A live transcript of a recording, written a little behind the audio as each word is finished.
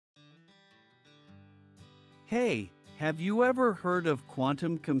Hey, have you ever heard of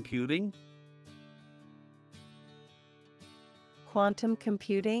quantum computing? Quantum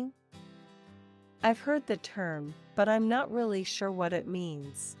computing? I've heard the term, but I'm not really sure what it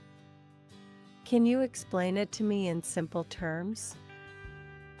means. Can you explain it to me in simple terms?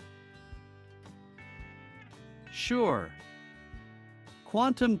 Sure.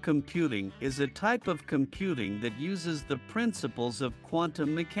 Quantum computing is a type of computing that uses the principles of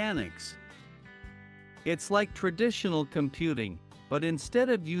quantum mechanics. It's like traditional computing, but instead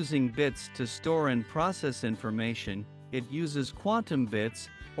of using bits to store and process information, it uses quantum bits,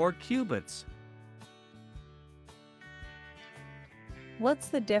 or qubits. What's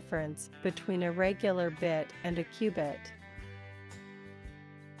the difference between a regular bit and a qubit?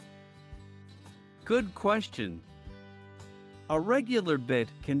 Good question. A regular bit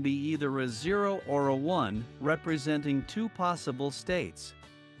can be either a 0 or a 1, representing two possible states.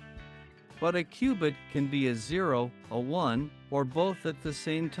 But a qubit can be a 0, a 1, or both at the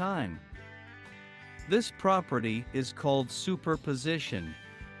same time. This property is called superposition.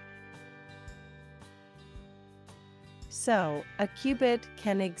 So, a qubit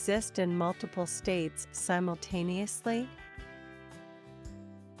can exist in multiple states simultaneously?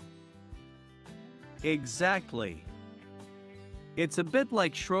 Exactly. It's a bit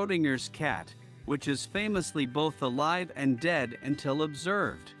like Schrödinger's cat, which is famously both alive and dead until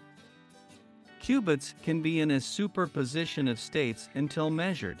observed. Qubits can be in a superposition of states until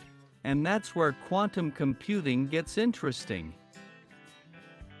measured, and that's where quantum computing gets interesting.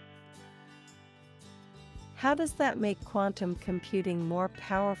 How does that make quantum computing more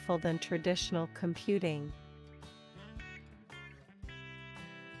powerful than traditional computing?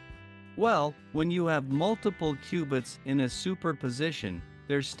 Well, when you have multiple qubits in a superposition,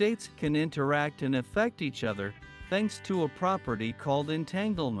 their states can interact and affect each other, thanks to a property called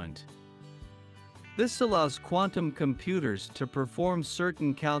entanglement. This allows quantum computers to perform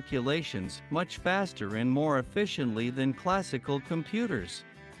certain calculations much faster and more efficiently than classical computers.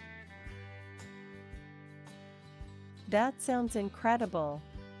 That sounds incredible.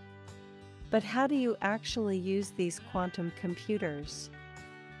 But how do you actually use these quantum computers?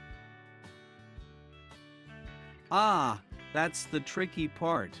 Ah, that's the tricky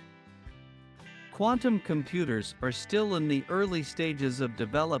part. Quantum computers are still in the early stages of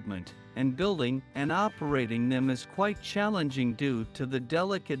development, and building and operating them is quite challenging due to the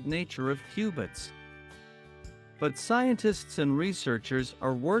delicate nature of qubits. But scientists and researchers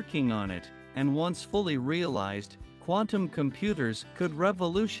are working on it, and once fully realized, quantum computers could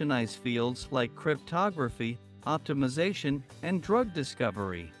revolutionize fields like cryptography, optimization, and drug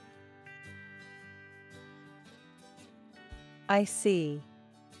discovery. I see.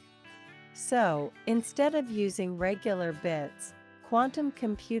 So, instead of using regular bits, quantum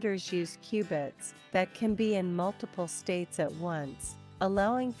computers use qubits that can be in multiple states at once,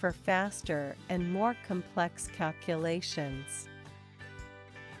 allowing for faster and more complex calculations.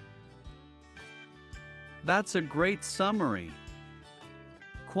 That's a great summary.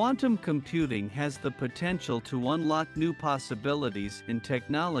 Quantum computing has the potential to unlock new possibilities in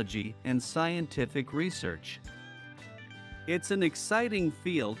technology and scientific research. It's an exciting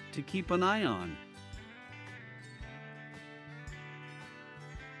field to keep an eye on.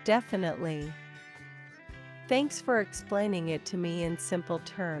 Definitely. Thanks for explaining it to me in simple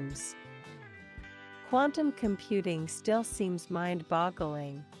terms. Quantum computing still seems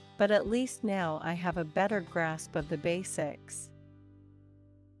mind-boggling, but at least now I have a better grasp of the basics.